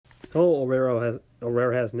Hello,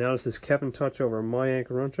 Orero has now. This is Kevin Touch over My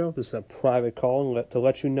Anchor Intro. This is a private call to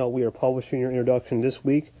let you know we are publishing your introduction this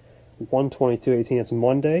week, 1/22/18. It's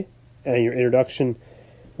Monday, and your introduction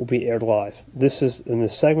will be aired live. This is in the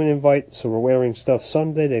segment invite, so we're wearing stuff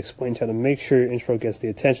Sunday. They explained how to make sure your intro gets the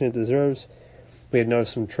attention it deserves. We had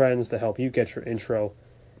noticed some trends to help you get your intro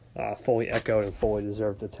fully echoed and fully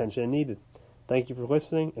deserved attention it needed. Thank you for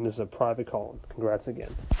listening, and this is a private call. Congrats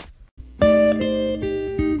again.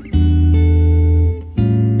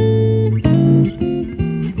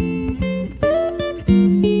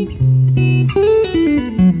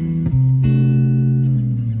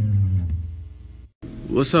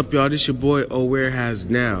 What's up, y'all? This your boy Where Has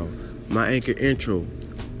Now, My Anchor Intro.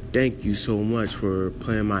 Thank you so much for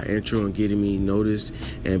playing my intro and getting me noticed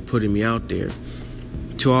and putting me out there.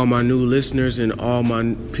 To all my new listeners and all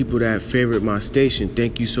my people that favorite my station,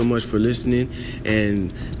 thank you so much for listening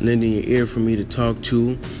and lending your ear for me to talk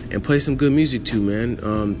to and play some good music too,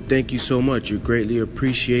 man. Thank you so much. You're greatly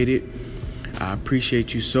appreciated. I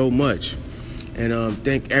appreciate you so much. And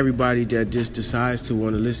thank everybody that just decides to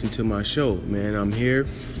want to listen to my show, man. I'm here.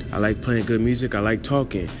 I like playing good music. I like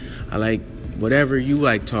talking. I like whatever you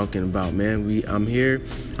like talking about, man. I'm here.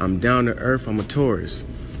 I'm down to earth. I'm a tourist.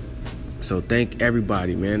 So thank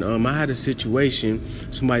everybody, man. I had a situation.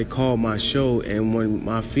 Somebody called my show and wanted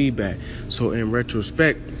my feedback. So in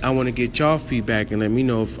retrospect, I want to get y'all feedback and let me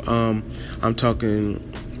know if I'm talking,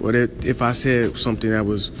 if I said something that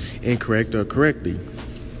was incorrect or correctly.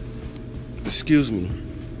 Excuse me.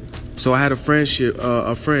 So I had a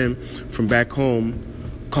friend from back home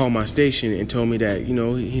call my station and told me that, he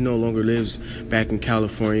no longer lives back in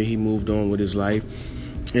California. He moved on with his life,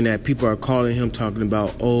 and that people are calling him talking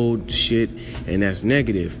about old shit, and that's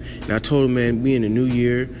negative. And I told him, man, we in a new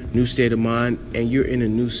year, new state of mind, and you're in a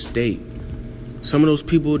new state. Some of those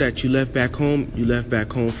people that you left back home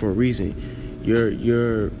for a reason.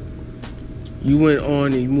 You went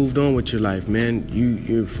on and you moved on with your life, man.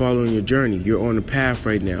 You're following your journey. You're on a path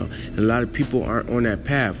right now. And a lot of people aren't on that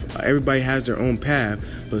path. Everybody has their own path,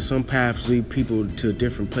 but some paths lead people to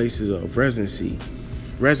different places of residency,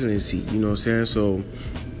 you know what I'm saying? So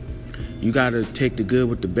you got to take the good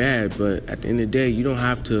with the bad, but at the end of the day, you don't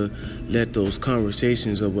have to let those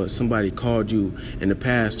conversations of what somebody called you in the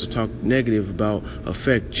past to talk negative about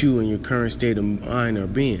affect you and your current state of mind or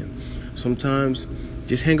being. Sometimes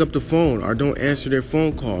just hang up the phone or don't answer their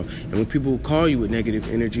phone call. And when people call you with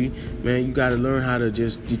negative energy, man, you got to learn how to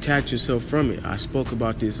just detach yourself from it. I spoke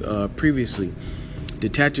about this previously.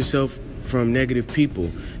 Detach yourself from negative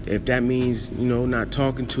people. If that means, not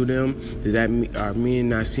talking to them, does that mean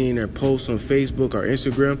not seeing their posts on Facebook or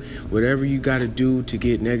Instagram? Whatever you got to do to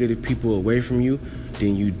get negative people away from you,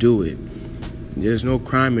 then you do it. There's no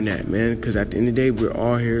crime in that, man, because at the end of the day, we're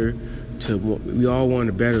all here we all want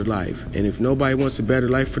a better life. And if nobody wants a better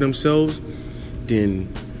life for themselves,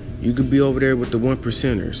 then you could be over there with the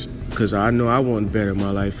 1%ers. Because I know I want to better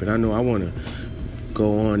my life, and I know I want to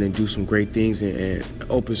go on and do some great things and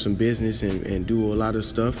open some business and do a lot of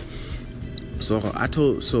stuff. So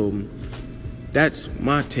that's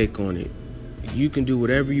my take on it. You can do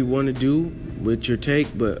whatever you want to do with your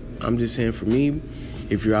take, but I'm just saying, for me,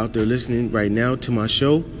 if you're out there listening right now to my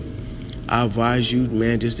show, I advise you,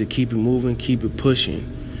 man, just to keep it moving, keep it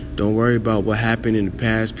pushing. Don't worry about what happened in the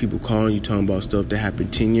past, people calling you, talking about stuff that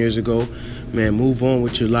happened 10 years ago. Man, move on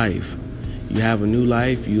with your life. You have a new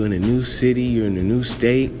life, you're in a new city, you're in a new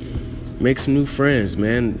state. Make some new friends,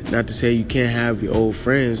 man. Not to say you can't have your old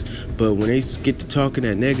friends, but when they get to talking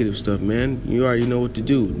that negative stuff, man, you already know what to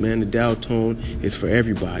do. Man, the dial tone is for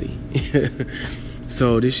everybody.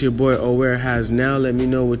 So this your boy Where Has Now. Let me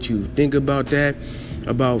know what you think about that.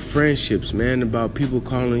 About friendships, man, about people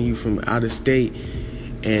calling you from out of state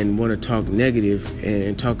and want to talk negative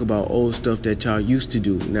and talk about old stuff that y'all used to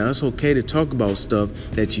do. Now, it's okay to talk about stuff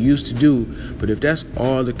that you used to do, but if that's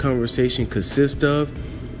all the conversation consists of,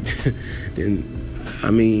 then,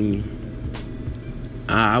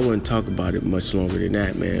 I wouldn't talk about it much longer than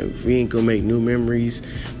that, man. If we ain't gonna make new memories,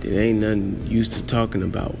 then ain't nothing used to talking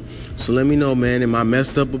about. So let me know, man, am I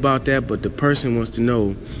messed up about that? But the person wants to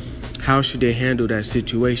know, how should they handle that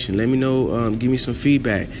situation? Let me know. Give me some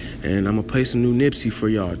feedback. And I'm going to play some new Nipsey for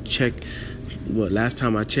y'all. Check last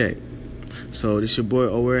time I checked. So this your boy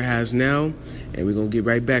Where Has Now. And we're going to get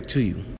right back to you.